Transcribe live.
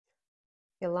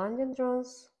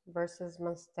Philodendrons versus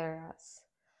monsteras.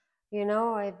 You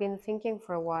know, I've been thinking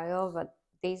for a while that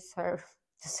these are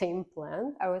the same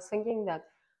plant. I was thinking that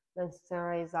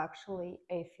monstera is actually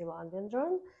a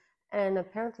philodendron, and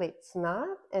apparently it's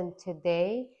not. And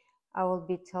today I will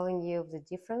be telling you the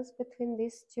difference between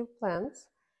these two plants,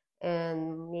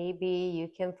 and maybe you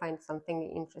can find something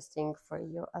interesting for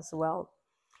you as well.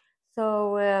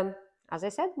 So, as I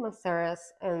said, monsteras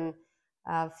and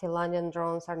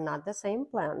philodendrons are not the same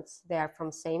plants. They are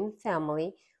from same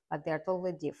family, but they're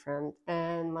totally different.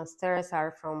 And monsteras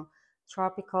are from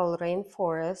tropical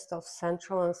rainforest of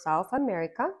Central and South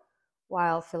America,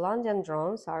 while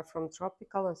philodendrons are from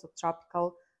tropical and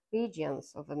subtropical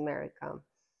regions of America.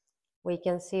 We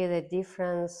can see the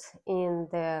difference in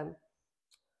the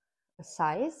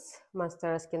size.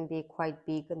 Monsteras can be quite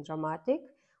big and dramatic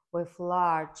with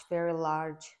large, very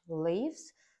large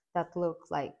leaves that look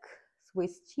like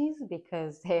Swiss cheese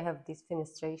because they have these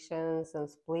fenestrations and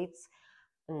splits.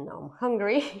 And I'm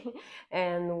hungry.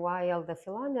 And while the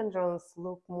philodendrons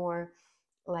look more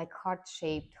like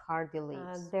heart-shaped hardy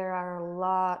leaves. There are a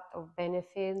lot of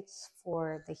benefits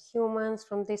for the humans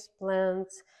from these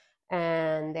plants,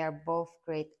 and they're both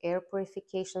great air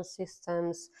purification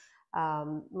systems.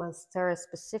 Monstera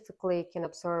specifically can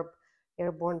absorb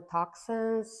airborne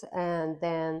toxins and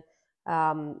then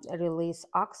release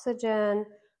oxygen.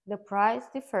 The price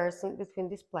differs between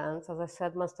these plants. As I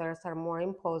said, monsteras are more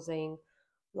imposing,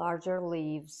 larger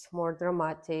leaves, more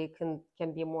dramatic, and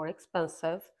can be more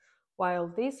expensive.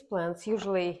 While these plants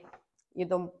usually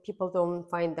people don't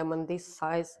find them in this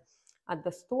size at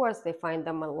the stores. They find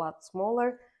them a lot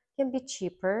smaller, can be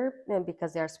cheaper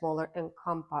because they are smaller and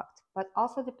compact. But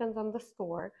also depends on the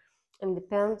store and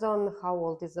depends on how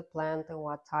old is the plant and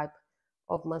what type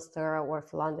of monstera or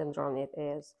philodendron it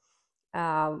is.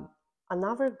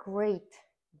 Another great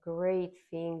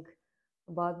thing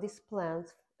about these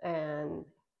plants and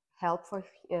help for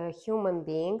human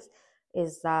beings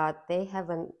is that they have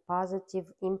a positive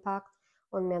impact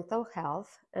on mental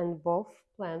health, and both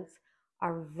plants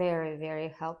are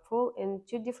very helpful in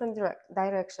two different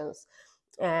directions.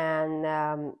 And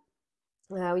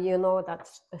you know that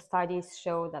studies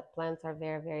show that plants are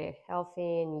very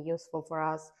healthy and useful for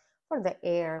us, for the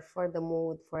air, for the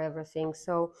mood, for everything.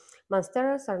 So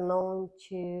monsteras are known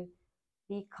to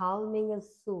be calming and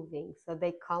soothing. So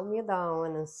they calm you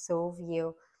down and soothe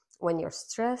you when you're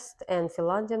stressed. And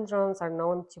philodendrons are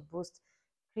known to boost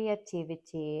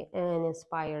creativity and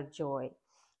inspire joy.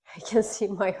 I can see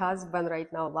my husband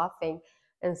right now laughing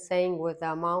and saying, with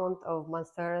the amount of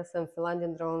monsteras and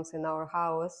philodendrons in our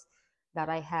house that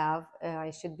I have,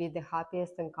 I should be the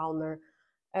happiest and calmer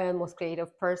and most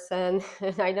creative person.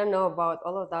 And I don't know about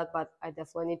all of that, but I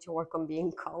definitely need to work on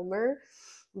being calmer.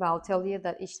 But I'll tell you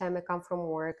that each time I come from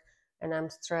work and I'm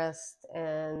stressed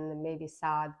and maybe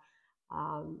sad,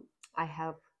 I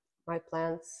have my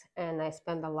plants and I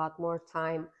spend a lot more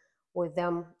time with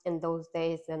them in those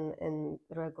days than in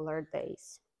regular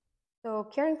days. So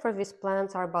caring for these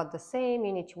plants are about the same.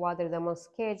 You need to water them on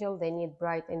schedule. They need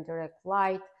bright and direct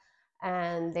light,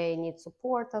 and they need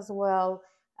support as well.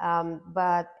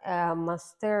 But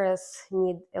monsteras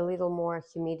need a little more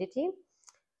humidity,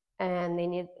 and they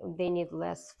need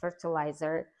less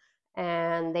fertilizer,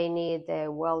 and they need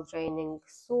a well-draining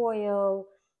soil.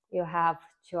 You have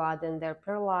to add in their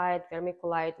perlite,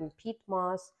 vermiculite, and peat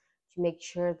moss to make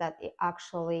sure that it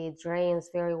actually drains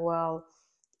very well.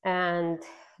 And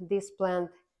this plant,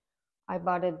 I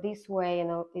bought it this way,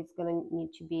 and it's gonna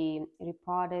need to be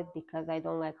repotted because I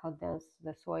don't like how dense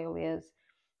the soil is,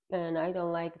 and I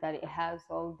don't like that it has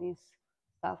all this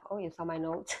stuff. Oh, you saw my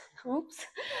note. Oops.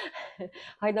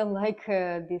 I don't like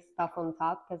this stuff on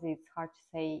top because it's hard to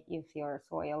say if your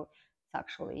soil is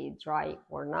actually dry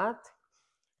or not,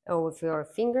 or with your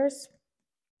fingers.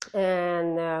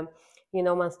 And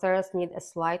monsteras need a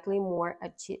slightly more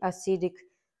acidic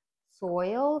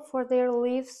soil for their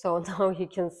leaves. So now you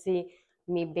can see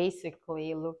me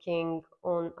basically looking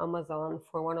on Amazon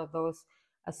for one of those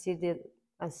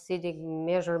acidic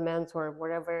measurements or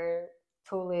whatever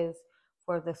tool is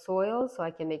for the soil, so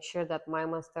I can make sure that my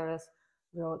monsteras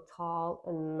grow tall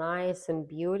and nice and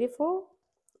beautiful.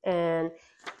 And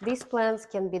these plants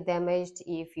can be damaged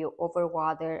if you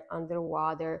overwater,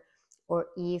 underwater, or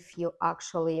if you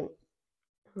actually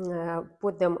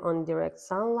put them on direct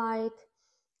sunlight.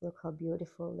 Look how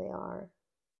beautiful they are.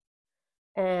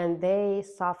 And they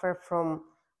suffer from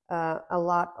a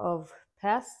lot of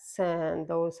pests, and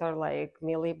those are like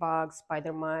mealybugs,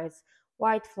 spider mites,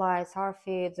 white flies,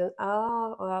 aphids,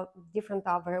 and different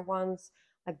other ones,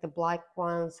 like the black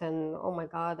ones. And oh my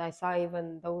God, I saw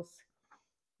even those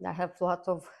that have lots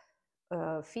of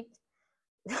feet.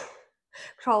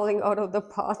 crawling out of the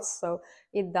pots. So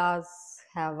it does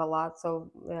have a lot of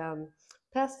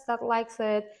pests that likes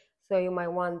it. So you might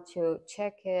want to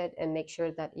check it and make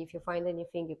sure that if you find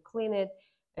anything, you clean it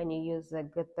and you use a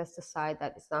good pesticide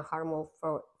that is not harmful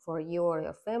for you or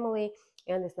your family,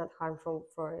 and it's not harmful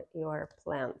for your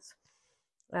plants.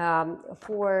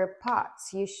 For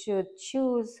pots, you should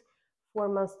choose for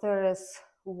monsteras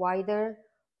wider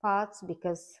pots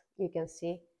because you can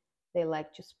see they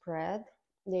like to spread.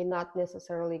 They're not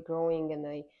necessarily growing in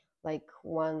a like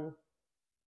one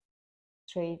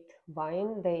straight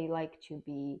vine. They like to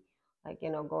be like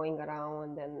going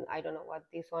around, and I don't know what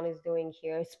this one is doing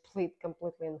here. It's split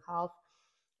completely in half.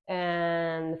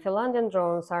 And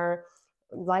philodendrons are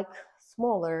like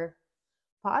smaller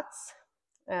pots,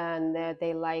 and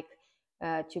they like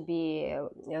to be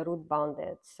root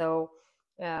bounded. So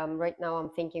right now I'm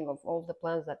thinking of all the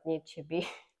plants that need to be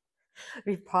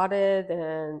repotted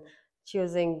and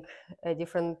choosing a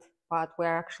different pot. We're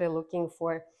actually looking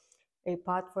for a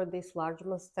pot for this large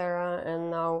monstera,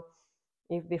 and now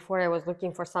if before I was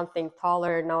looking for something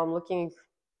taller, now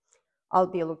I'll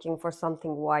be looking for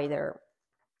something wider.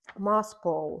 Moss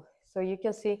pole. So you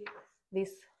can see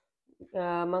this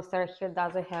monstera here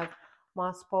doesn't have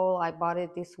moss pole. I bought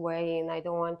it this way and I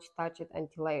don't want to touch it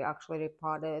until I actually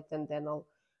repot it, and then I'll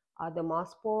add the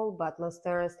moss pole. But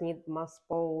monsteras need moss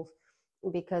poles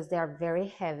because they are very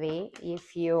heavy.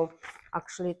 If you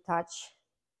actually touch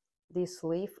this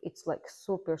leaf, it's like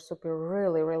super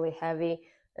really heavy.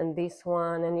 And this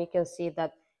one, and you can see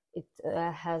that it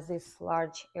has these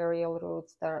large aerial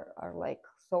roots that are like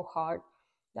so hard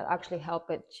that actually help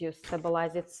it to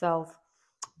stabilize itself.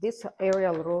 These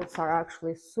aerial roots are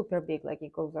actually super big, like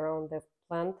it goes around the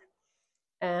plant.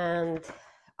 And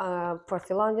for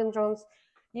philodendrons,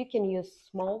 you can use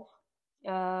small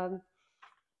um,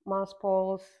 moss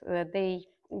poles. They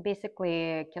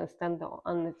basically can stand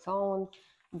on its own,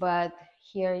 but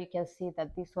here you can see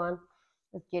that this one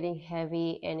is getting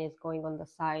heavy and is going on the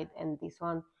side, and this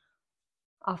one,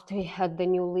 after it had the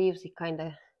new leaves, it kind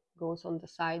of goes on the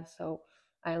side. So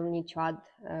I'll need to add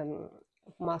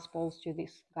moss poles to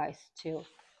these guys too.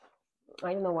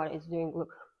 I don't know what it's doing.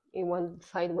 Look, it went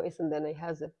sideways and then it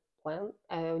has a plant,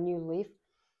 a new leaf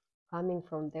coming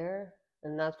from there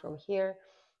and not from here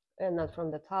and not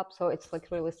from the top. So it's like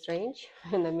really strange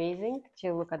and amazing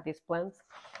to look at these plants.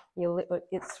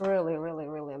 It's really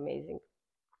amazing.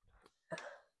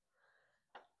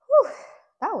 Whew,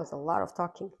 that was a lot of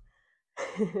talking.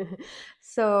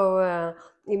 So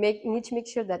you need to make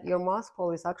sure that your moss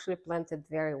pole is actually planted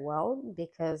very well,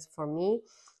 because for me,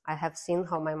 I have seen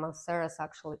how my monsteras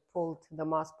actually pulled the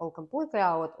moss pole completely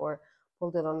out or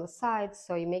pulled it on the side.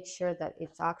 So you make sure that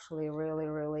it's actually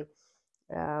really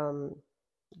um,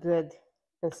 good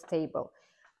and stable.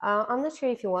 I'm not sure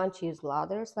if you want to use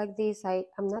ladders like this.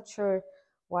 I'm not sure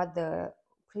what the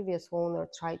previous owner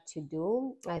tried to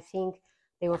do. I think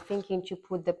they were thinking to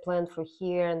put the plant through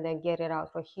here and then get it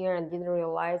out for here, and didn't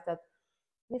realize that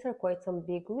these are quite some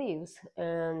big leaves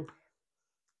and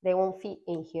they won't fit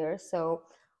in here. So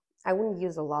I wouldn't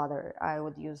use a ladder. I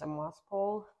would use a moss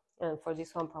pole. And for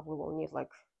this one, probably will need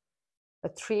like a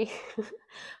tree,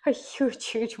 a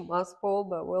huge moss pole,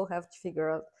 but we'll have to figure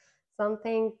out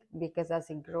something, because as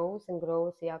it grows and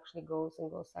grows, it actually goes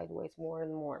and goes sideways more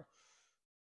and more.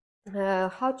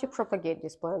 How to propagate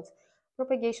these plants?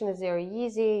 Propagation is very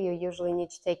easy. You usually need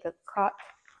to take a cut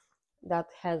that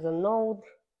has a node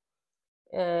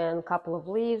and a couple of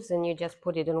leaves, and you just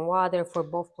put it in water. For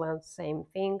both plants, same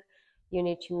thing. You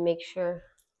need to make sure,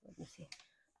 let me see,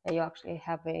 that you actually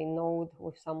have a node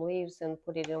with some leaves and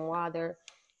put it in water,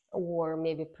 or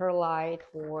maybe perlite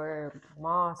or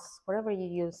moss, whatever you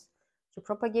use to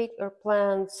propagate your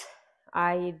plants.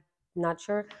 I'm not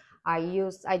sure. I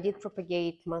did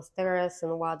propagate monsteras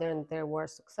in water and they were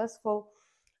successful.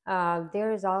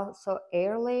 There is also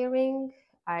air layering.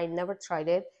 I never tried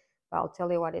it, but I'll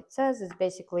tell you what it says. It's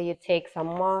basically you take some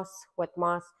moss, wet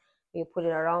moss, you put it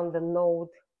around the node,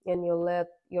 and you let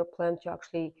your plant to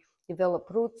actually develop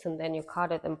roots, and then you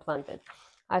cut it and plant it.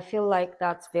 I feel like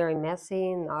that's very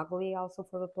messy and ugly also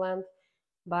for the plant,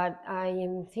 but I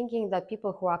am thinking that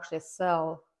people who actually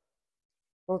sell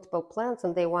multiple plants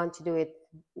and they want to do it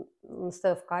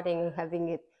instead of cutting and having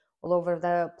it all over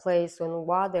the place in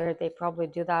water, they probably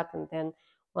do that, and then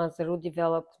once the root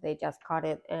developed, they just cut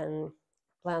it and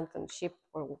plant and ship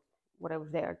or whatever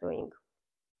they are doing.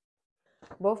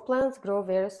 Both plants grow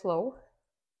very slow,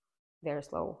 very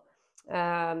slow.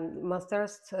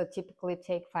 Monsters typically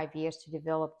take 5 years to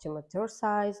develop to mature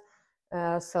size.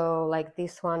 So like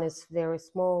this one is very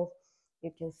small.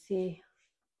 You can see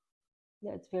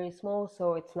Yeah, it's very small,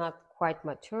 so it's not quite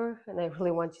mature, and I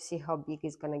really want to see how big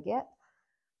it's gonna get.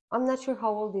 I'm not sure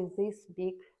how old is this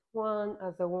big one,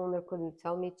 as the owner couldn't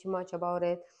tell me too much about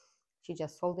it. She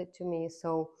just sold it to me,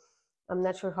 so I'm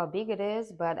not sure how big it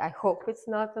is, but I hope it's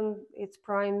not in its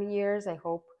prime years. I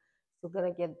hope it's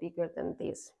gonna get bigger than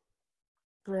this.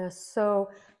 So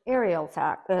aerial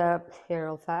facts,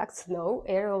 no,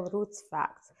 aerial roots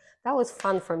facts. That was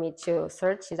fun for me to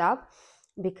search it up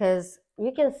because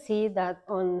you can see that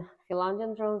on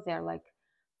philodendrons they're like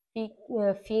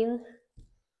thin,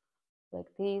 like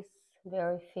this,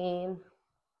 very thin.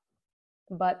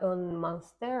 But on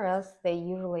monsteras they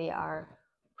usually are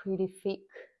pretty thick.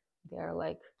 They're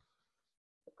like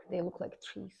they look like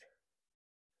trees.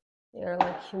 They're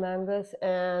like humongous,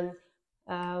 and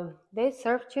they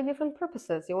serve two different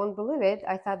purposes. You won't believe it.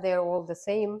 I thought they're all the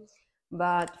same,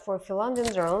 but for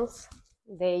philodendrons,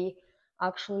 they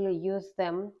actually use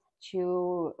them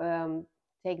to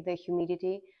take the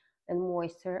humidity and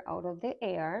moisture out of the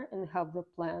air and help the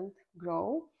plant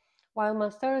grow, while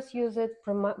monsteras use it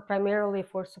primarily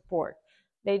for support.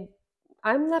 They,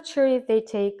 I'm not sure if they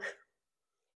take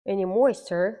any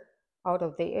moisture out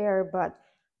of the air, but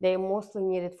they mostly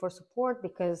need it for support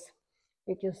because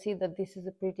you can see that this is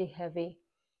a pretty heavy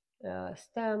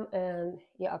stem, and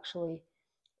yeah, actually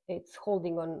it's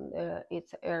holding on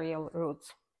its aerial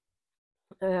roots.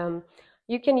 Um,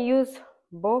 you can use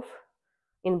both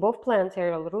in both plants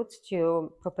aerial roots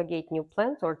to propagate new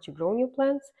plants or to grow new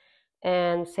plants,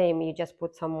 and same, you just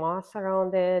put some moss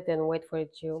around it and wait for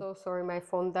it to. So sorry, my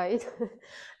phone died.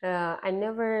 I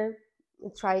never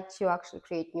tried to actually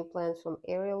create new plants from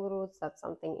aerial roots. That's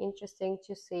something interesting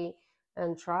to see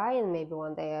and try, and maybe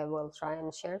one day I will try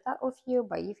and share that with you.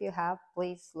 But if you have,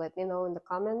 please let me know in the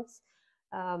comments.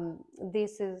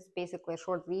 This is basically a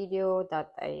short video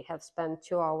that I have spent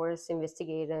 2 hours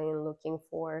investigating and looking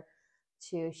for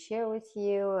to share with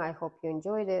you. I hope you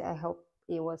enjoyed it. I hope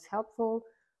it was helpful.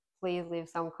 Please leave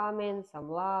some comments, some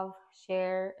love,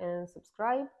 share, and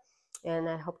subscribe. And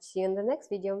I hope to see you in the next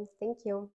video. Thank you.